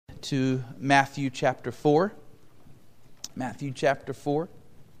to Matthew chapter 4. Matthew chapter 4.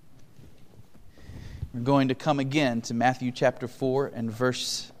 We're going to come again to Matthew chapter 4 and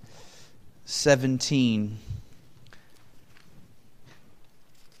verse 17.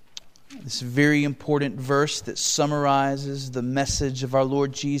 This very important verse that summarizes the message of our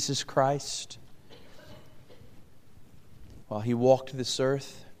Lord Jesus Christ while He walked this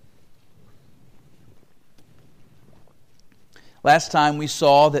earth. Last time we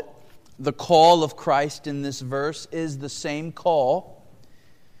saw that the call of Christ in this verse is the same call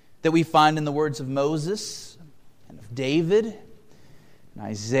that we find in the words of Moses and of David and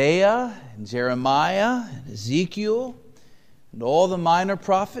Isaiah and Jeremiah and Ezekiel and all the minor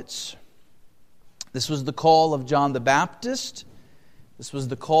prophets. This was the call of John the Baptist. This was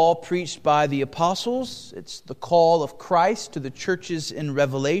the call preached by the apostles. It's the call of Christ to the churches in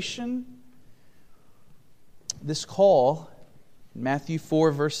Revelation. This call, Matthew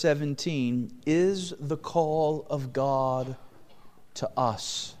 4 verse 17, is the call of God to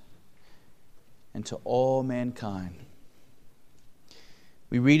us and to all mankind.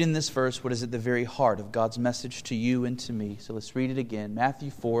 We read in this verse what is at the very heart of God's message to you and to me. So let's read it again. Matthew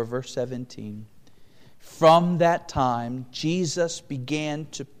 4 verse 17. From that time, Jesus began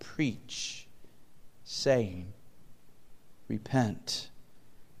to preach, saying, "Repent,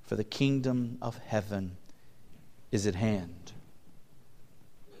 for the kingdom of heaven is at hand."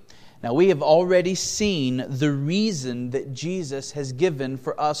 Now, we have already seen the reason that Jesus has given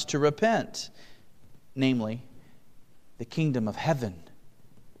for us to repent. Namely, the kingdom of heaven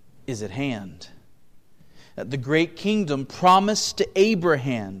is at hand. The great kingdom promised to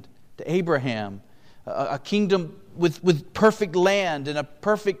Abraham, a kingdom with perfect land and a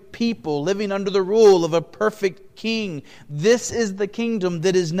perfect people living under the rule of a perfect king. This is the kingdom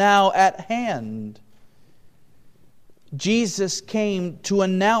that is now at hand. Jesus came to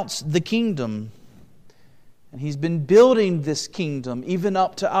announce the kingdom. And He's been building this kingdom even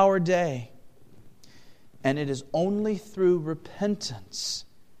up to our day. And it is only through repentance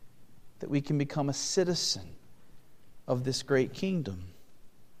that we can become a citizen of this great kingdom.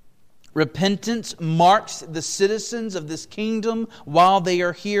 Repentance marks the citizens of this kingdom while they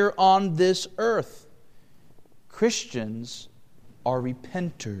are here on this earth. Christians are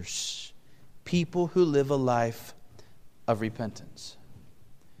repenters, people who live a life of repentance.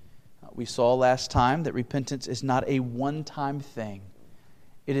 We saw last time that repentance is not a one-time thing.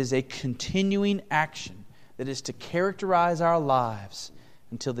 It is a continuing action that is to characterize our lives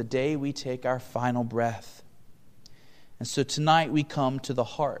until the day we take our final breath. And so tonight we come to the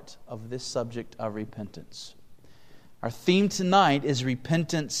heart of this subject of repentance. Our theme tonight is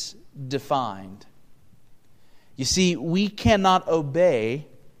repentance defined. You see, we cannot obey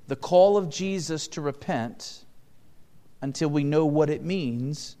the call of Jesus to repent until we know what it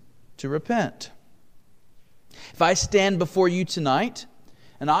means to repent. If I stand before you tonight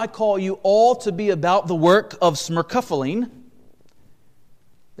and I call you all to be about the work of smircuffling,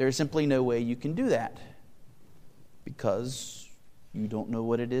 there is simply no way you can do that because you don't know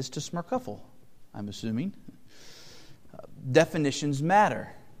what it is to smircuffle, I'm assuming. Definitions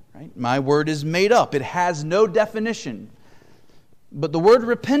matter, right? My word is made up. It has no definition. But the word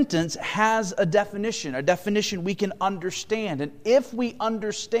repentance has a definition we can understand. And if we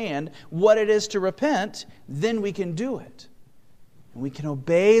understand what it is to repent, then we can do it. And we can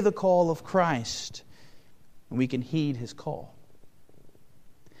obey the call of Christ. And we can heed His call.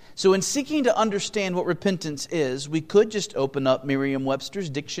 So in seeking to understand what repentance is, we could just open up Merriam-Webster's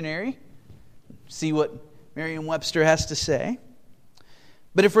dictionary, see what Merriam-Webster has to say.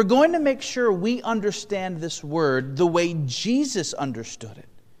 But if we're going to make sure we understand this word the way Jesus understood it,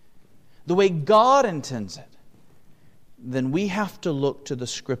 the way God intends it, then we have to look to the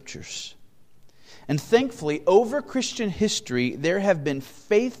Scriptures. And thankfully, over Christian history, there have been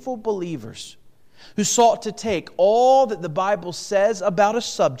faithful believers who sought to take all that the Bible says about a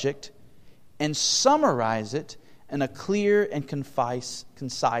subject and summarize it in a clear and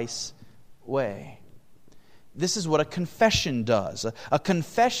concise way. This is what a confession does. A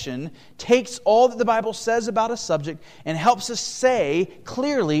confession takes all that the Bible says about a subject and helps us say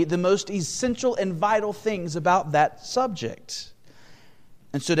clearly the most essential and vital things about that subject.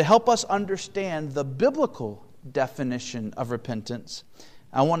 And so to help us understand the biblical definition of repentance,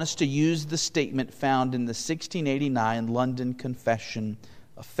 I want us to use the statement found in the 1689 London Confession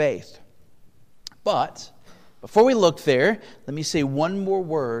of Faith. But before we look there, let me say one more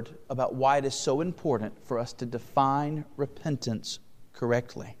word about why it is so important for us to define repentance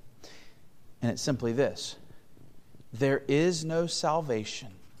correctly. And it's simply this: there is no salvation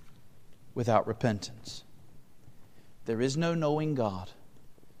without repentance. There is no knowing God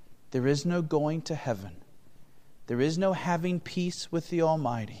there is no going to heaven, there is no having peace with the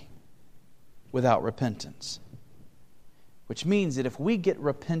Almighty without repentance. Which means that if we get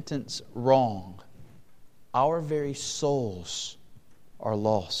repentance wrong, our very souls are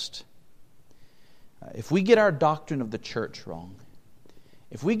lost. If we get our doctrine of the church wrong,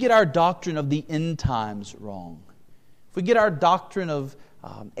 if we get our doctrine of the end times wrong, if we get our doctrine of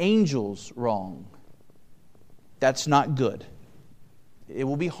angels wrong, that's not good. It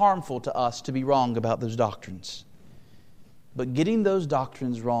will be harmful to us to be wrong about those doctrines. But getting those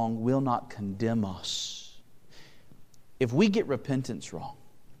doctrines wrong will not condemn us. If we get repentance wrong,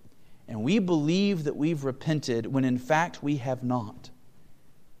 and we believe that we've repented when in fact we have not,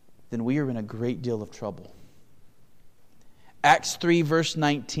 then we are in a great deal of trouble. Acts 3 verse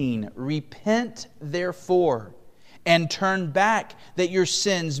 19, repent therefore and turn back that your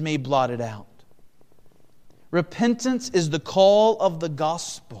sins may be blotted out. Repentance is the call of the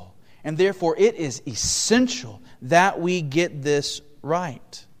gospel, and therefore it is essential that we get this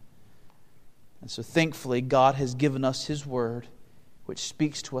right. And so thankfully God has given us His Word, which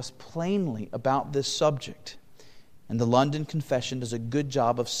speaks to us plainly about this subject. And the London Confession does a good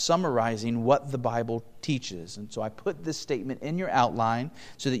job of summarizing what the Bible teaches. And so I put this statement in your outline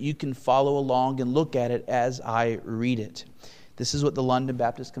so that you can follow along and look at it as I read it. This is what the London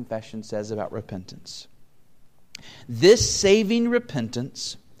Baptist Confession says about repentance. This saving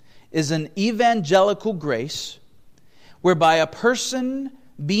repentance is an evangelical grace whereby a person,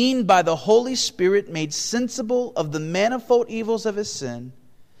 being by the Holy Spirit made sensible of the manifold evils of his sin,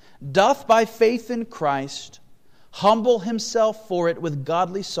 doth by faith in Christ humble himself for it with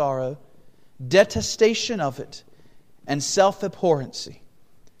godly sorrow, detestation of it, and self-abhorrency,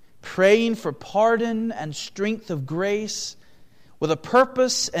 praying for pardon and strength of grace, with a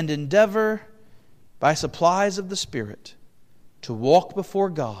purpose and endeavor by supplies of the Spirit, to walk before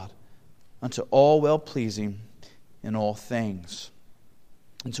God unto all well-pleasing in all things.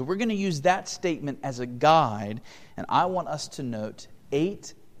 And so we're going to use that statement as a guide, and I want us to note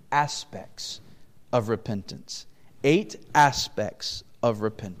 8 aspects of repentance. 8 aspects of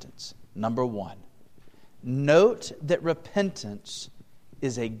repentance. Number 1, note that repentance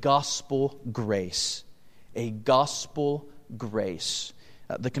is a gospel grace. A gospel grace.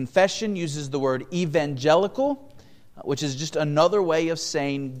 The confession uses the word evangelical, which is just another way of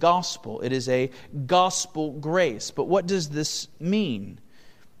saying gospel. It is a gospel grace. But what does this mean?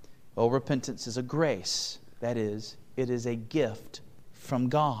 Well, repentance is a grace. That is, it is a gift from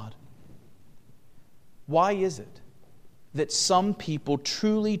God. Why is it that some people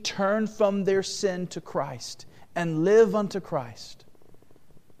truly turn from their sin to Christ and live unto Christ,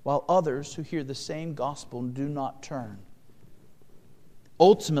 while others who hear the same gospel do not turn?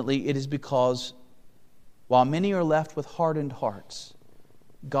 Ultimately, it is because while many are left with hardened hearts,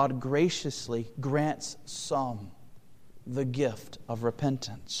 God graciously grants some the gift of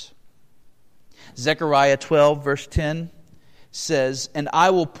repentance. Zechariah 12 verse 10 says, "And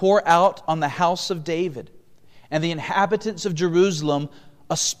I will pour out on the house of David and the inhabitants of Jerusalem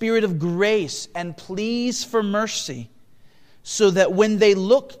a spirit of grace and pleas for mercy, so that when they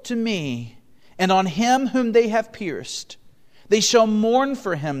look to me and on him whom they have pierced, they shall mourn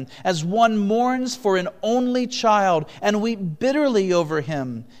for him as one mourns for an only child, and weep bitterly over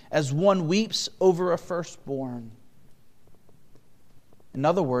him as one weeps over a firstborn." In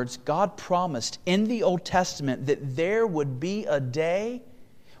other words, God promised in the Old Testament that there would be a day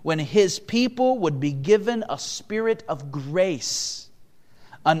when His people would be given a spirit of grace,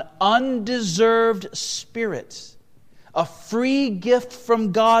 an undeserved spirit, a free gift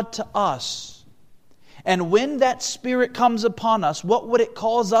from God to us. And when that Spirit comes upon us, what would it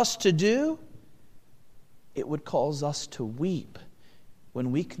cause us to do? It would cause us to weep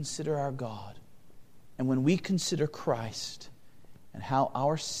when we consider our God and when we consider Christ and how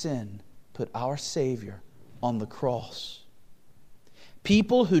our sin put our Savior on the cross.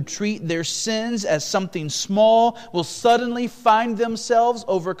 People who treat their sins as something small will suddenly find themselves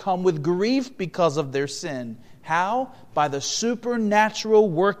overcome with grief because of their sin. How? By the supernatural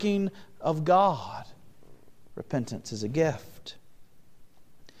working of God. Repentance is a gift.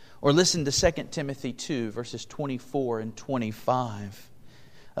 Or listen to 2 Timothy 2, verses 24 and 25.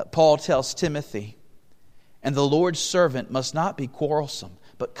 Paul tells Timothy, "And the Lord's servant must not be quarrelsome,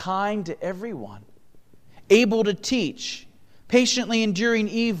 but kind to everyone, able to teach, patiently enduring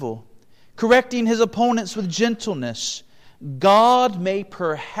evil, correcting his opponents with gentleness. God may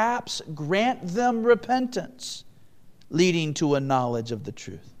perhaps grant them repentance, leading to a knowledge of the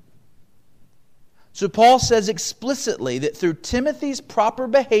truth." So Paul says explicitly that through Timothy's proper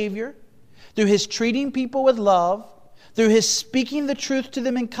behavior, through his treating people with love, through His speaking the truth to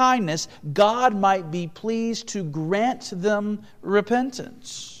them in kindness, God might be pleased to grant them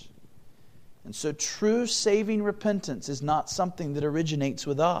repentance. And so true saving repentance is not something that originates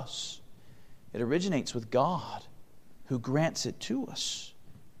with us. It originates with God, who grants it to us.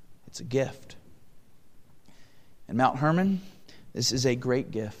 It's a gift. And Mount Hermon, this is a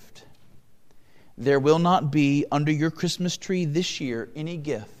great gift. There will not be under your Christmas tree this year any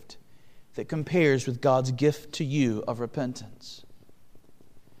gift that compares with God's gift to you of repentance.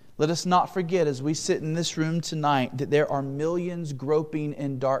 Let us not forget as we sit in this room tonight that there are millions groping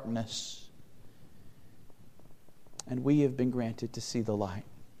in darkness, and we have been granted to see the light.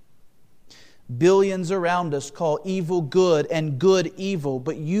 Billions around us call evil good and good evil,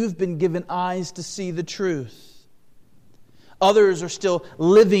 but you've been given eyes to see the truth. Others are still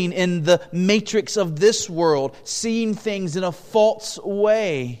living in the matrix of this world, seeing things in a false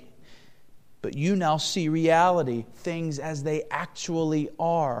way. But you now see reality, things as they actually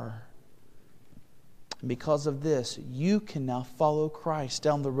are. And because of this, you can now follow Christ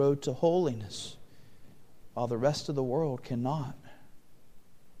down the road to holiness, while the rest of the world cannot.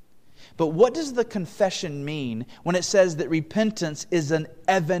 But what does the confession mean when it says that repentance is an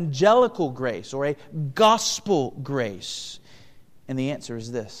evangelical grace or a gospel grace? And the answer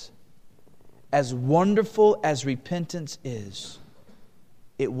is this: as wonderful as repentance is,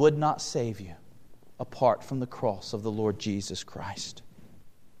 it would not save you apart from the cross of the Lord Jesus Christ.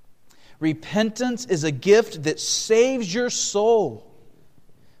 Repentance is a gift that saves your soul.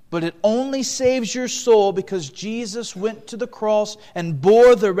 But it only saves your soul because Jesus went to the cross and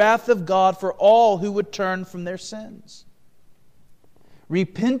bore the wrath of God for all who would turn from their sins.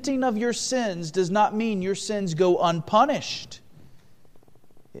 Repenting of your sins does not mean your sins go unpunished.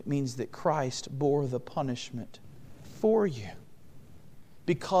 It means that Christ bore the punishment for you.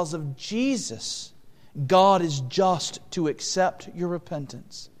 Because of Jesus, God is just to accept your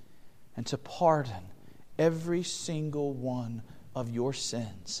repentance and to pardon every single one of your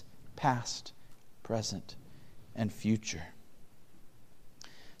sins, past, present, and future.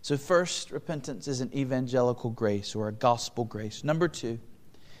 So first, repentance is an evangelical grace or a gospel grace. Number two,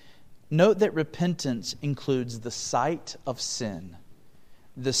 note that repentance includes the sight of sin.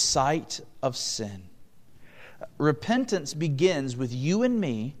 The sight of sin. Repentance begins with you and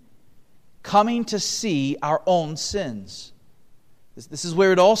me coming to see our own sins. This is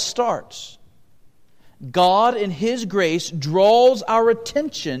where it all starts. God, in His grace, draws our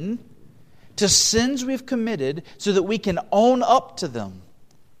attention to sins we've committed so that we can own up to them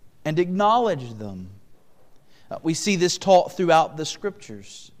and acknowledge them. We see this taught throughout the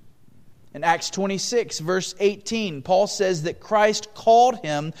Scriptures. In Acts 26, verse 18, Paul says that Christ called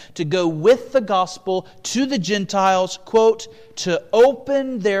him to go with the gospel to the Gentiles, quote, to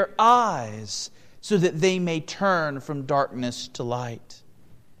open their eyes so that they may turn from darkness to light.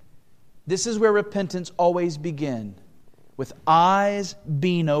 This is where repentance always begins, with eyes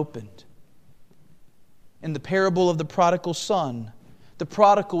being opened. In the parable of the prodigal son, the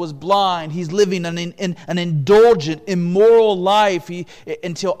prodigal was blind. He's living an indulgent, immoral life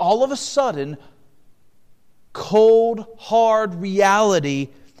until all of a sudden, cold, hard reality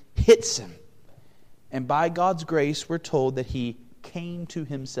hits him. And by God's grace, we're told that he came to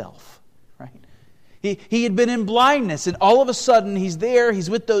himself. Right? He had been in blindness, and all of a sudden he's there,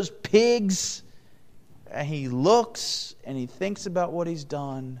 he's with those pigs, and he looks and he thinks about what he's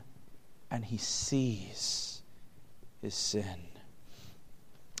done, and he sees his sin.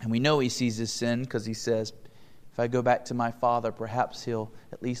 And we know he sees his sin because he says, if I go back to my father, perhaps he'll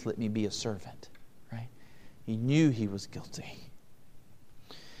at least let me be a servant. Right? He knew he was guilty.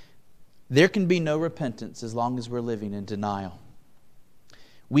 There can be no repentance as long as we're living in denial.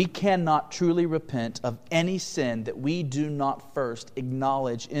 We cannot truly repent of any sin that we do not first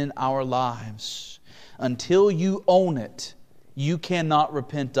acknowledge in our lives. Until you own it, you cannot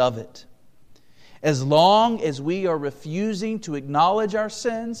repent of it. As long as we are refusing to acknowledge our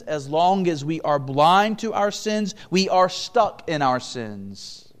sins, as long as we are blind to our sins, we are stuck in our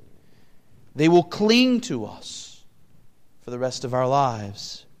sins. They will cling to us for the rest of our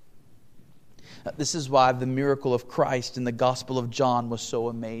lives. This is why the miracle of Christ in the Gospel of John was so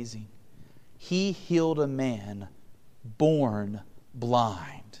amazing. He healed a man born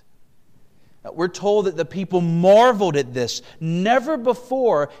blind. We're told that the people marveled at this. Never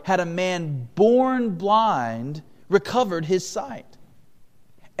before had a man born blind recovered his sight.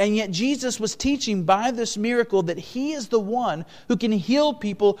 And yet Jesus was teaching by this miracle that He is the one who can heal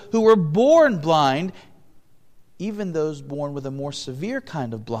people who were born blind, even those born with a more severe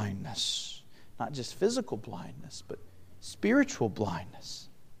kind of blindness. Not just physical blindness, but spiritual blindness.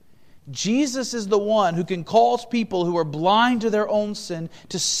 Jesus is the one who can cause people who are blind to their own sin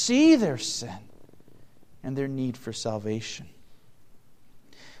to see their sin and their need for salvation.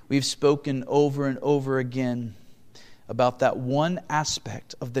 We've spoken over and over again about that one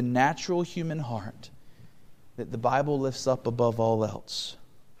aspect of the natural human heart that the Bible lifts up above all else.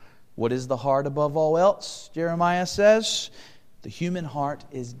 What is the heart above all else? Jeremiah says, the human heart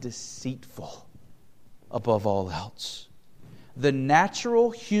is deceitful above all else. The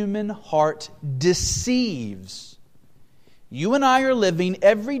natural human heart deceives. You and I are living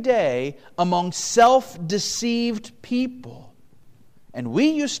every day among self-deceived people. And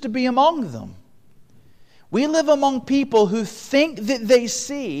we used to be among them. We live among people who think that they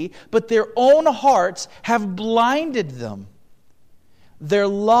see, but their own hearts have blinded them. Their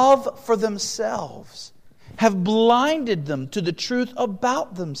love for themselves have blinded them to the truth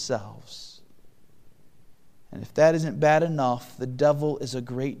about themselves. And if that isn't bad enough, the devil is a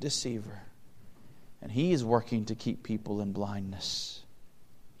great deceiver. And he is working to keep people in blindness.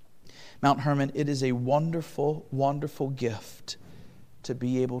 Mount Hermon, it is a wonderful, wonderful gift to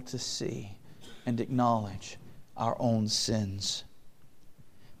be able to see and acknowledge our own sins.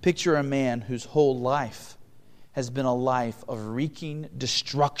 Picture a man whose whole life has been a life of wreaking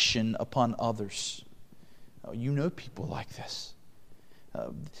destruction upon others. Oh, you know people like this.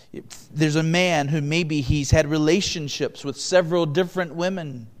 There's a man who maybe he's had relationships with several different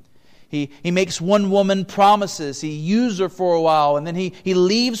women. He makes one woman promises. He uses her for a while, and then he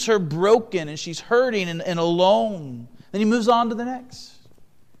leaves her broken, and she's hurting and alone. Then he moves on to the next.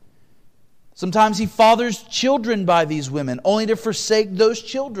 Sometimes he fathers children by these women, only to forsake those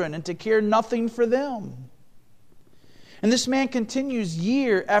children and to care nothing for them. And this man continues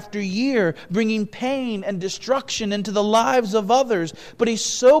year after year, bringing pain and destruction into the lives of others. But he's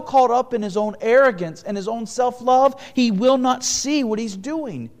so caught up in his own arrogance and his own self-love, he will not see what he's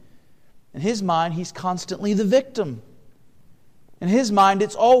doing. In his mind, he's constantly the victim. In his mind,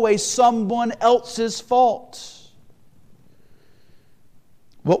 it's always someone else's fault.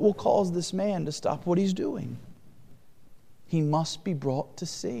 What will cause this man to stop what he's doing? He must be brought to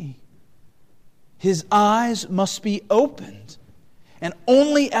see. His eyes must be opened. And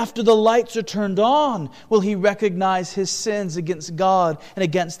only after the lights are turned on will he recognize his sins against God and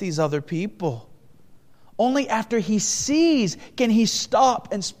against these other people. Only after he sees can he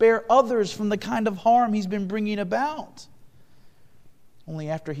stop and spare others from the kind of harm he's been bringing about. Only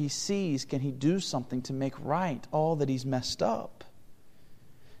after he sees can he do something to make right all that he's messed up.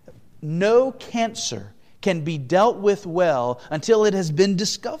 No cancer can be dealt with well until it has been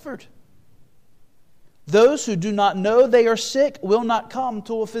discovered. Those who do not know they are sick will not come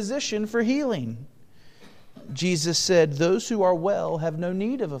to a physician for healing. Jesus said, those who are well have no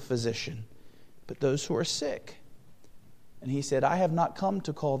need of a physician, but those who are sick. And he said, I have not come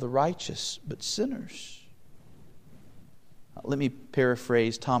to call the righteous, but sinners. Let me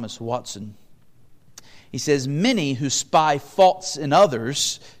paraphrase Thomas Watson. He says, many who spy faults in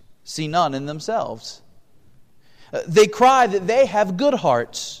others see none in themselves. They cry that they have good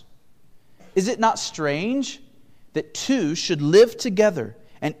hearts. Is it not strange that two should live together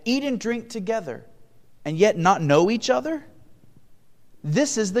and eat and drink together and yet not know each other?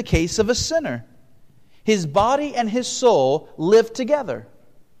 This is the case of a sinner. His body and his soul live together.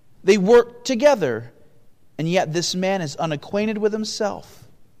 They work together, and yet this man is unacquainted with himself.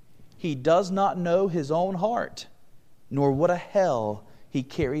 He does not know his own heart, nor what a hell he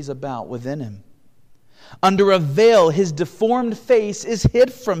carries about within him. Under a veil, his deformed face is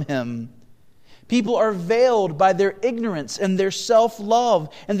hid from him. People are veiled by their ignorance and their self-love,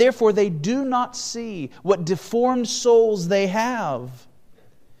 and therefore they do not see what deformed souls they have.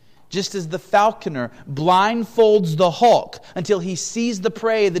 Just as the falconer blindfolds the hawk until he sees the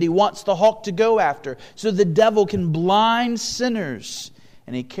prey that he wants the hawk to go after, so the devil can blind sinners,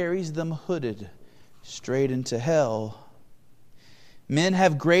 and he carries them hooded straight into hell. Men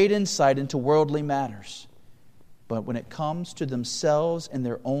have great insight into worldly matters, but when it comes to themselves and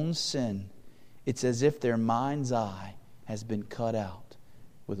their own sin, it's as if their mind's eye has been cut out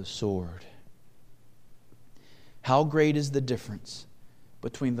with a sword. How great is the difference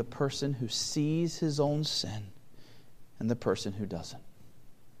between the person who sees his own sin and the person who doesn't?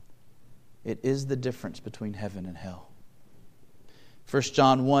 It is the difference between heaven and hell. 1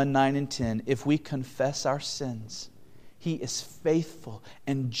 John 1, 9 and 10, if we confess our sins, He is faithful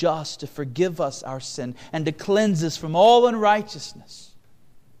and just to forgive us our sin and to cleanse us from all unrighteousness.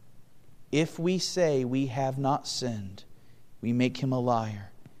 If we say we have not sinned, we make Him a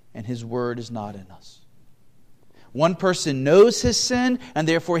liar, and His word is not in us. One person knows his sin, and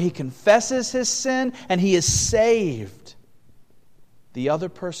therefore he confesses his sin, and he is saved. The other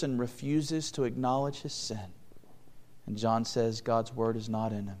person refuses to acknowledge his sin. And John says God's word is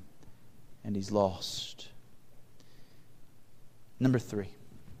not in him, and he's lost. Number three,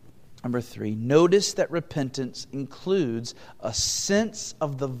 notice that repentance includes a sense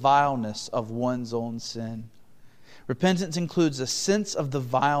of the vileness of one's own sin. Repentance includes a sense of the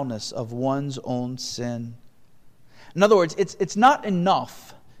vileness of one's own sin. In other words, it's not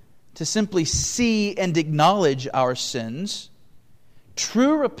enough to simply see and acknowledge our sins.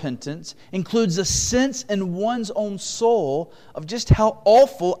 True repentance includes a sense in one's own soul of just how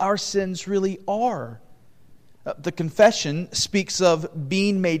awful our sins really are. The confession speaks of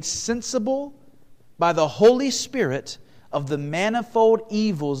being made sensible by the Holy Spirit of the manifold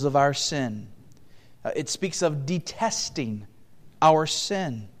evils of our sin. It speaks of detesting our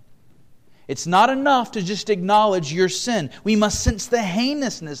sin. It's not enough to just acknowledge your sin. We must sense the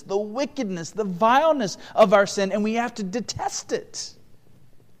heinousness, the wickedness, the vileness of our sin, and we have to detest it.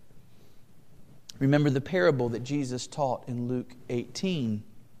 Remember the parable that Jesus taught in Luke 18.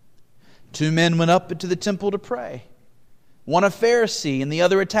 2 men went up into the temple to pray. One a Pharisee and the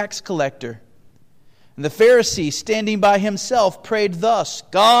other a tax collector. And the Pharisee, standing by himself, prayed thus,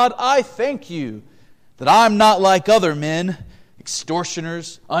 God, I thank you that I'm not like other men,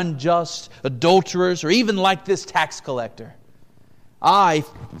 extortioners, unjust, adulterers, or even like this tax collector. I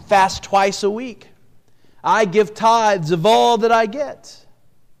fast twice a week. I give tithes of all that I get.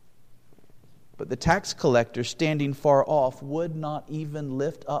 But the tax collector, standing far off, would not even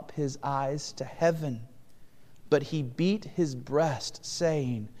lift up his eyes to heaven, but he beat his breast,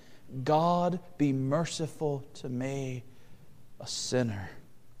 saying, God, be merciful to me, a sinner.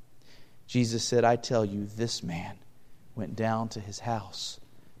 Jesus said, I tell you, this man went down to his house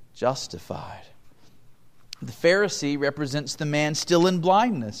justified. The Pharisee represents the man still in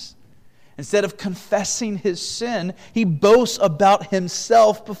blindness. Instead of confessing his sin, he boasts about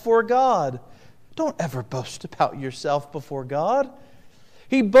himself before God. Don't ever boast about yourself before God.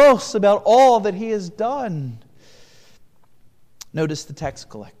 He boasts about all that he has done. Notice the tax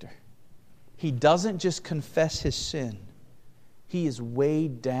collector. He doesn't just confess his sin. He is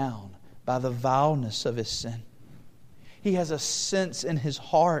weighed down by the vileness of his sin. He has a sense in his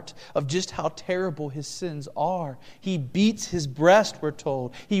heart of just how terrible his sins are. He beats his breast, we're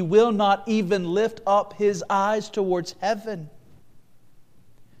told. He will not even lift up his eyes towards heaven.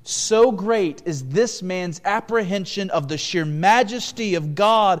 So great is this man's apprehension of the sheer majesty of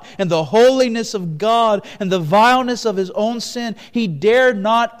God and the holiness of God and the vileness of his own sin, he dared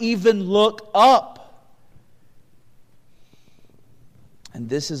not even look up. And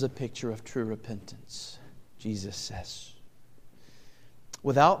this is a picture of true repentance, Jesus says.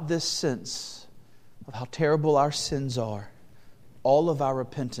 Without this sense of how terrible our sins are, all of our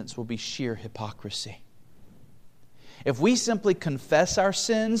repentance will be sheer hypocrisy. If we simply confess our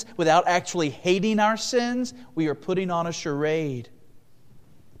sins without actually hating our sins, we are putting on a charade.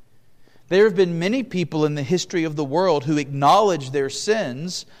 There have been many people in the history of the world who acknowledge their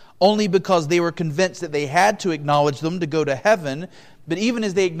sins only because they were convinced that they had to acknowledge them to go to heaven. But even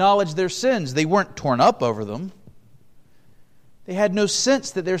as they acknowledged their sins, they weren't torn up over them. They had no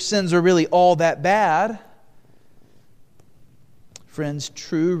sense that their sins are really all that bad. Friends,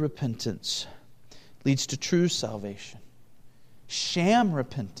 true repentance leads to true salvation. Sham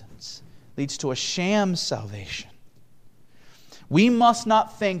repentance leads to a sham salvation. We must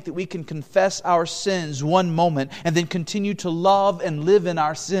not think that we can confess our sins one moment and then continue to love and live in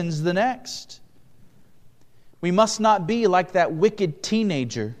our sins the next. We must not be like that wicked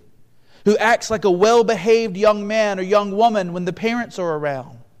teenager who acts like a well-behaved young man or young woman when the parents are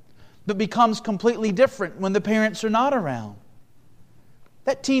around, but becomes completely different when the parents are not around.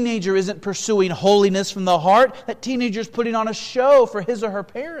 That teenager isn't pursuing holiness from the heart. That teenager is putting on a show for his or her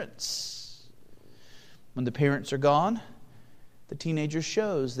parents. When the parents are gone, the teenager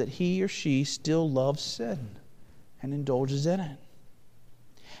shows that he or she still loves sin and indulges in it.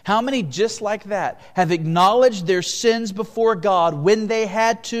 How many just like that have acknowledged their sins before God when they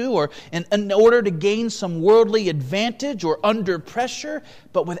had to, or in order to gain some worldly advantage or under pressure,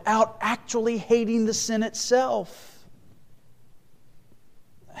 but without actually hating the sin itself?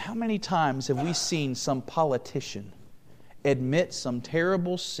 How many times have we seen some politician admit some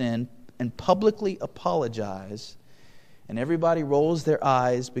terrible sin and publicly apologize, and everybody rolls their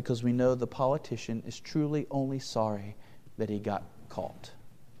eyes because we know the politician is truly only sorry that he got caught?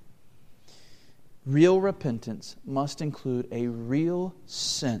 Real repentance must include a real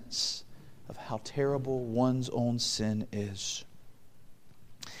sense of how terrible one's own sin is.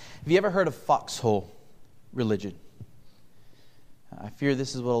 Have you ever heard of foxhole religion? I fear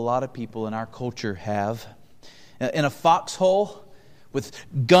this is what a lot of people in our culture have. In a foxhole, With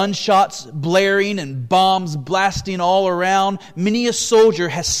gunshots blaring and bombs blasting all around, many a soldier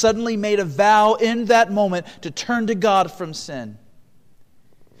has suddenly made a vow in that moment to turn to God from sin.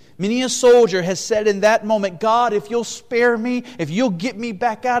 Many a soldier has said in that moment, God, if you'll spare me, if you'll get me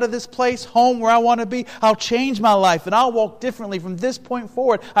back out of this place, home where I want to be, I'll change my life and I'll walk differently from this point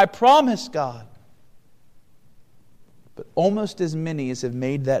forward. I promise, God. But almost as many as have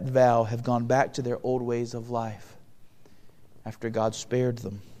made that vow have gone back to their old ways of life after God spared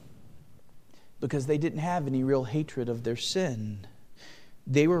them, because they didn't have any real hatred of their sin.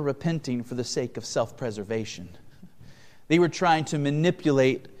 They were repenting for the sake of self-preservation. They were trying to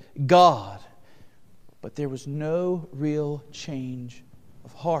manipulate God, but there was no real change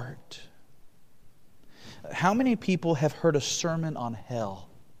of heart. How many people have heard a sermon on hell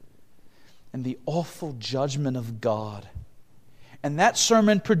and the awful judgment of God, and that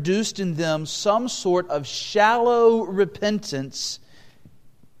sermon produced in them some sort of shallow repentance,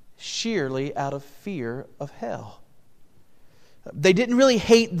 sheerly out of fear of hell? They didn't really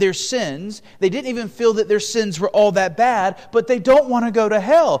hate their sins. They didn't even feel that their sins were all that bad, but they don't want to go to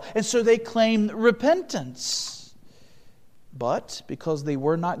hell. And so they claim repentance. But because they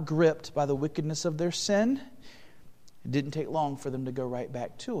were not gripped by the wickedness of their sin, it didn't take long for them to go right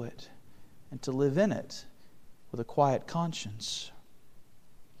back to it and to live in it with a quiet conscience.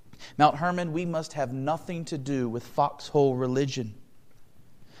 Mount Hermon, we must have nothing to do with foxhole religion.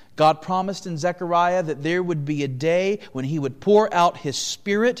 God promised in Zechariah that there would be a day when He would pour out His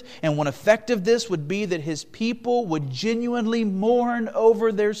Spirit, and one effect of this would be that His people would genuinely mourn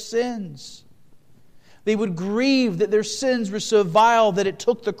over their sins. They would grieve that their sins were so vile that it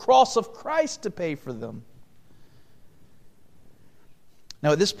took the cross of Christ to pay for them.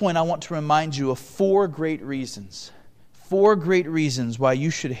 Now, at this point, I want to remind you of 4 great reasons. 4 great reasons why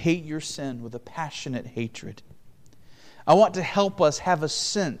you should hate your sin with a passionate hatred. I want to help us have a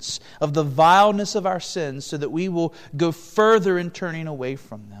sense of the vileness of our sins so that we will go further in turning away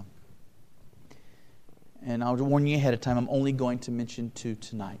from them. And I'll warn you ahead of time, I'm only going to mention 2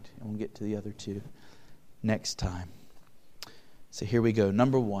 tonight, and we'll get to the other 2 next time. So here we go.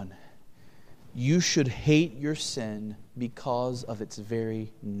 Number 1, you should hate your sin because of its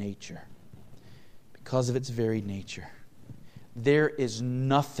very nature. Because of its very nature. There is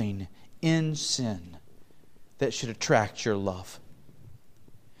nothing in sin that should attract your love.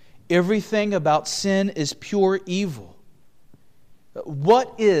 Everything about sin is pure evil.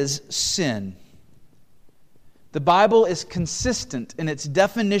 What is sin? The Bible is consistent in its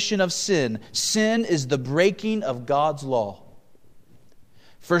definition of sin. Sin is the breaking of God's law.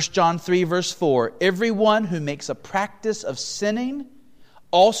 1 John 3 verse 4, everyone who makes a practice of sinning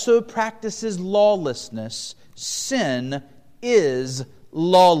also practices lawlessness. Sin is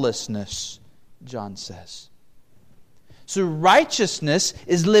lawlessness, John says. So righteousness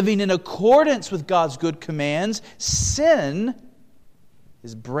is living in accordance with God's good commands. Sin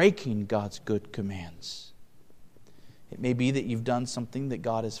is breaking God's good commands. It may be that you've done something that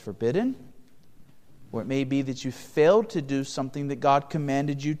God has forbidden, or it may be that you failed to do something that God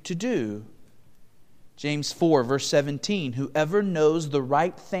commanded you to do. James 4, verse 17, whoever knows the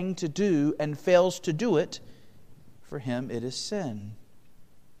right thing to do and fails to do it, for him it is sin.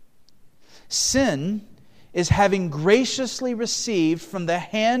 Sin is having graciously received from the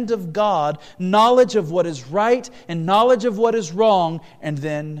hand of God knowledge of what is right and knowledge of what is wrong, and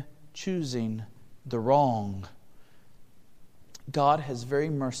then choosing the wrong. God has very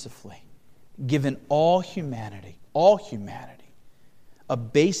mercifully given all humanity, a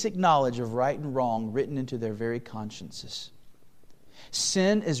basic knowledge of right and wrong written into their very consciences.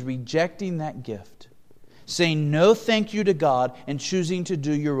 Sin is rejecting that gift, saying no thank you to God and choosing to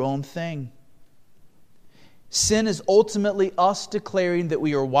do your own thing. Sin is ultimately us declaring that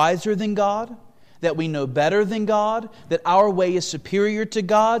we are wiser than God, that we know better than God, that our way is superior to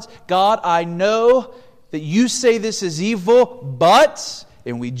God's. God, I know that you say this is evil, but...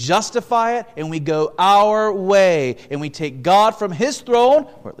 and we justify it, and we go our way. And we take God from His throne,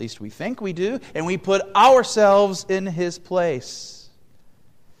 or at least we think we do, and we put ourselves in His place.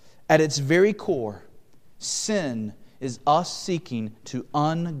 At its very core, sin is us seeking to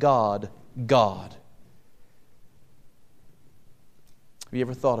ungod God. Have you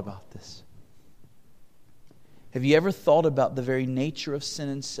ever thought about this? Have you ever thought about the very nature of sin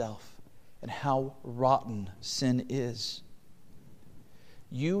itself and how rotten sin is?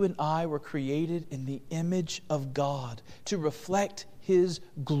 You and I were created in the image of God to reflect His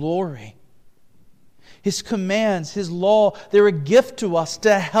glory. His commands, His law, they're a gift to us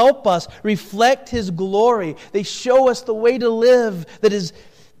to help us reflect His glory. They show us the way to live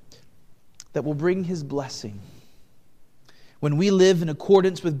that will bring His blessing. When we live in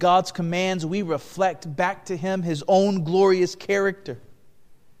accordance with God's commands, we reflect back to Him His own glorious character.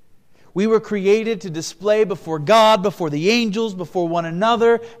 We were created to display before God, before the angels, before one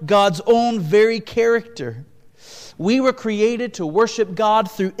another, God's own very character. We were created to worship God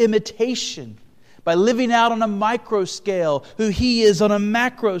through imitation, by living out on a micro scale who He is on a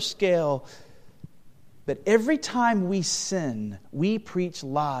macro scale. But every time we sin, we preach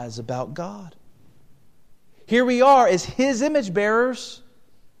lies about God. Here we are as His image bearers,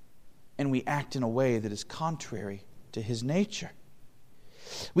 and we act in a way that is contrary to His nature.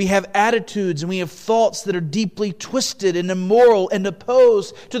 We have attitudes and we have thoughts that are deeply twisted and immoral and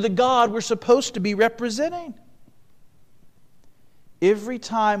opposed to the God we're supposed to be representing. Every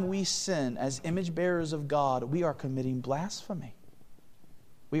time we sin as image bearers of God, we are committing blasphemy.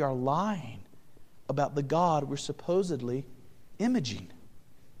 We are lying about the God we're supposedly imaging.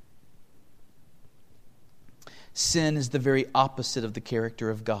 Sin is the very opposite of the character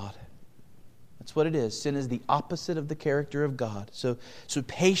of God. That's what it is. Sin is the opposite of the character of God. So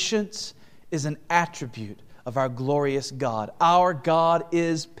patience is an attribute of our glorious God. Our God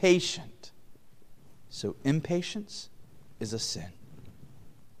is patient. So impatience is a sin.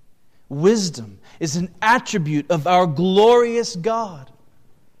 Wisdom is an attribute of our glorious God.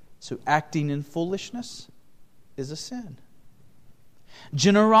 So acting in foolishness is a sin.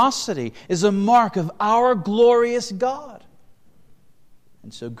 Generosity is a mark of our glorious God.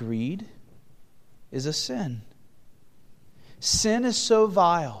 And so greed is a sin. Sin is so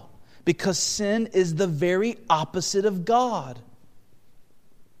vile because sin is the very opposite of God.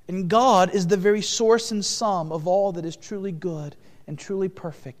 And God is the very source and sum of all that is truly good and truly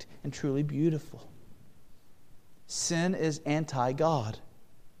perfect and truly beautiful. Sin is anti-God.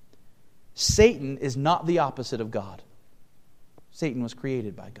 Satan is not the opposite of God. Satan was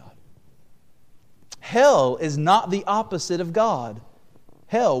created by God. Hell is not the opposite of God.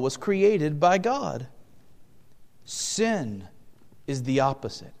 Hell was created by God. Sin is the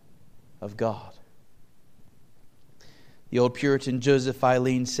opposite of God. The old Puritan Joseph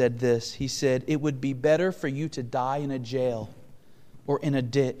Eileen said this. He said, "It would be better for you to die in a jail or in a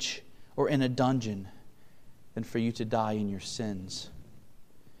ditch or in a dungeon than for you to die in your sins.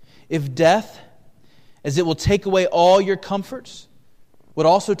 If death, as it will take away all your comforts, would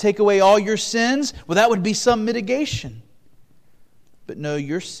also take away all your sins, well, that would be some mitigation. But no,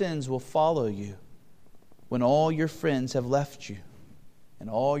 your sins will follow you when all your friends have left you and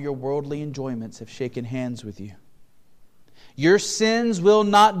all your worldly enjoyments have shaken hands with you. Your sins will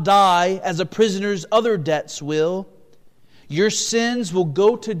not die as a prisoner's other debts will. Your sins will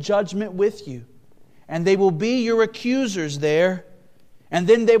go to judgment with you, and they will be your accusers there, and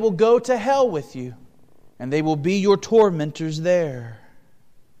then they will go to hell with you, and they will be your tormentors there."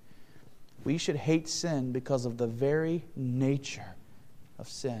 We should hate sin because of the very nature of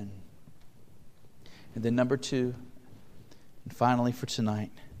sin. And then number 2, and finally for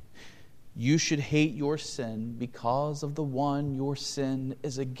tonight, you should hate your sin because of the one your sin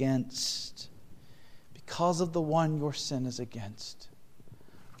is against. Because of the one your sin is against.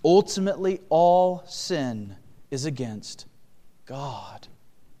 Ultimately, all sin is against God.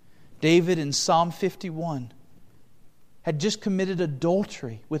 David in Psalm 51 had just committed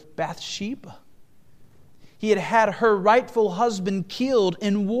adultery with Bathsheba. He had had her rightful husband killed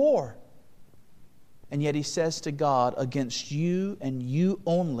in war. And yet he says to God, "Against you and you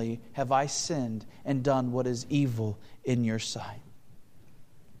only have I sinned and done what is evil in your sight."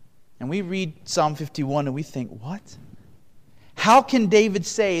 And we read Psalm 51 and we think, what? How can David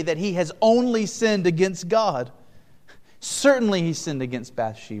say that he has only sinned against God? Certainly he sinned against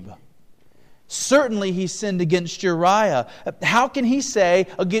Bathsheba. Certainly he sinned against Uriah. How can he say,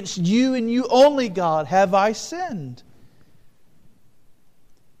 "Against you and you only, God, have I sinned"?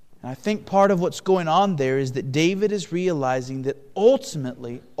 And I think part of what's going on there is that David is realizing that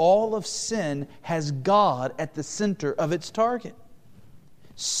ultimately all of sin has God at the center of its target.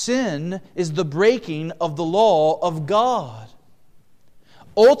 Sin is the breaking of the law of God.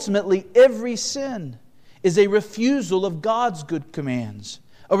 Ultimately, every sin is a refusal of God's good commands,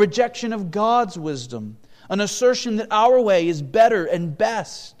 a rejection of God's wisdom, an assertion that our way is better and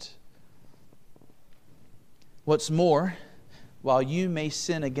best. What's more, while you may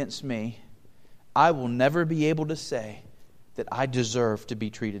sin against me, I will never be able to say that I deserve to be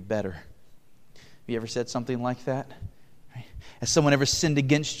treated better. Have you ever said something like that? Has someone ever sinned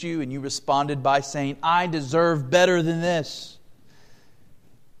against you and you responded by saying, "I deserve better than this"?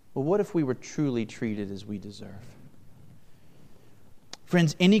 Well, what if we were truly treated as we deserve?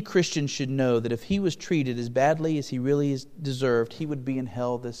 Friends, any Christian should know that if he was treated as badly as he really deserved, he would be in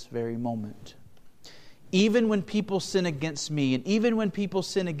hell this very moment. even when people sin against me and even when people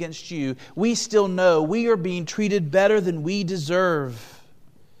sin against you, we still know we are being treated better than we deserve.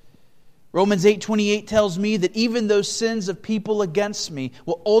 Romans 8:28 tells me that even those sins of people against me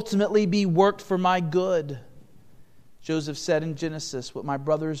will ultimately be worked for my good. Joseph said in Genesis, what my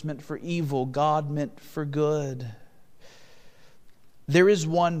brothers meant for evil, God meant for good. There is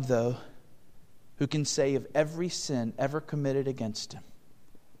one, though, who can say of every sin ever committed against him,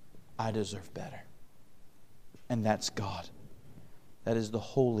 I deserve better. And that's God. That is the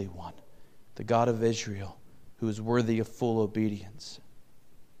Holy One, the God of Israel, who is worthy of full obedience.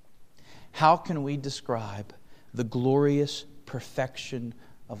 How can we describe the glorious perfection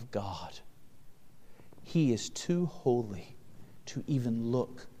of God? He is too holy to even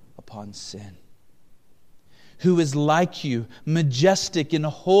look upon sin. Who is like you, majestic in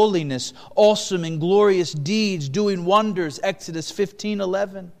holiness, awesome in glorious deeds, doing wonders, Exodus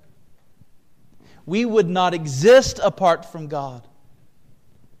 15:11. We would not exist apart from God.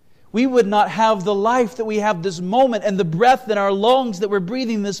 We would not have the life that we have this moment and the breath in our lungs that we're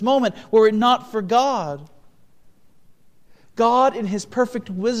breathing this moment were it not for God. God in His perfect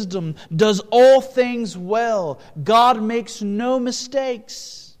wisdom does all things well. God makes no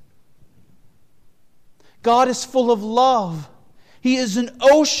mistakes. God is full of love. He is an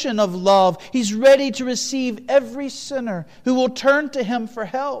ocean of love. He's ready to receive every sinner who will turn to Him for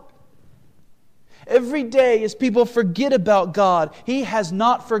help. Every day as people forget about God, He has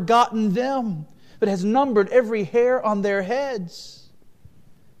not forgotten them, but has numbered every hair on their heads.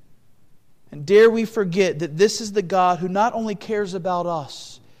 And dare we forget that this is the God who not only cares about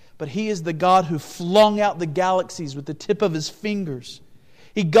us, but He is the God who flung out the galaxies with the tip of His fingers.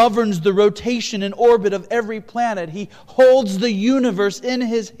 He governs the rotation and orbit of every planet. He holds the universe in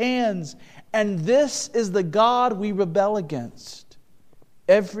His hands. And this is the God we rebel against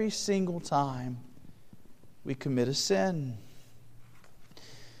every single time we commit a sin.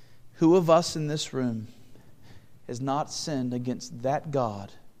 Who of us in this room has not sinned against that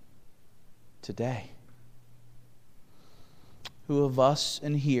God today? Who of us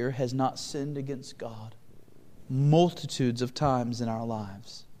in here has not sinned against God multitudes of times in our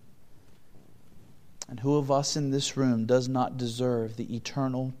lives? And who of us in this room does not deserve the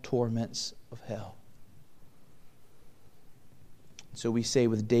eternal torments of hell? So we say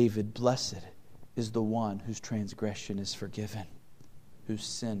with David, blessed is the one whose transgression is forgiven, whose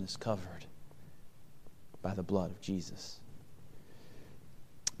sin is covered by the blood of Jesus.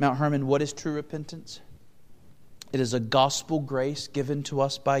 Mount Hermon, what is true repentance? It is a gospel grace given to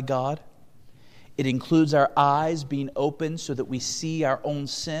us by God. It includes our eyes being open so that we see our own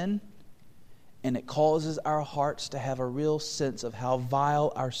sin, and it causes our hearts to have a real sense of how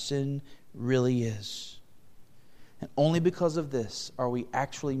vile our sin really is. And only because of this are we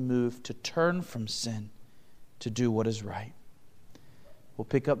actually moved to turn from sin to do what is right. We'll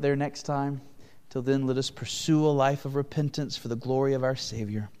pick up there next time. Till then, let us pursue a life of repentance for the glory of our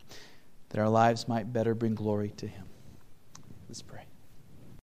Savior, that our lives might better bring glory to Him. Let's pray.